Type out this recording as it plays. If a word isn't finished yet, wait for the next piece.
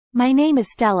My name is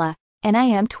Stella, and I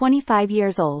am 25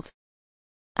 years old.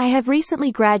 I have recently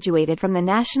graduated from the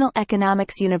National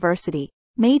Economics University,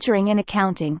 majoring in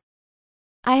accounting.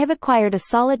 I have acquired a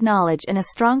solid knowledge and a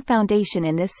strong foundation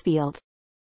in this field.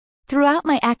 Throughout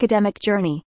my academic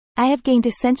journey, I have gained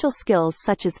essential skills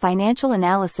such as financial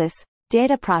analysis,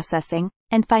 data processing,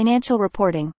 and financial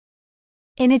reporting.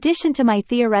 In addition to my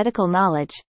theoretical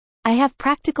knowledge, I have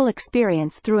practical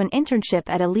experience through an internship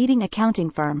at a leading accounting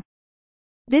firm.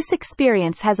 This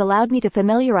experience has allowed me to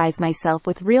familiarize myself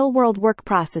with real-world work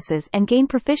processes and gain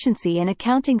proficiency in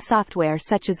accounting software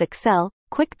such as Excel,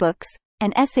 QuickBooks,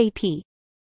 and SAP.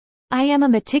 I am a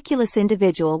meticulous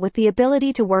individual with the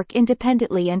ability to work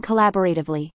independently and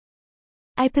collaboratively.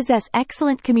 I possess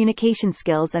excellent communication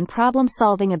skills and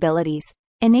problem-solving abilities,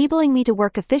 enabling me to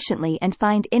work efficiently and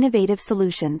find innovative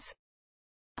solutions.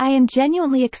 I am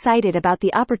genuinely excited about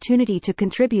the opportunity to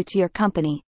contribute to your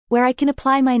company, where I can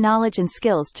apply my knowledge and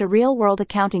skills to real-world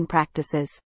accounting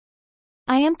practices.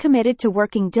 I am committed to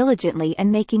working diligently and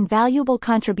making valuable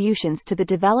contributions to the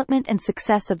development and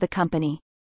success of the company.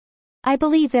 I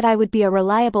believe that I would be a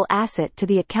reliable asset to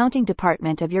the accounting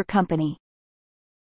department of your company.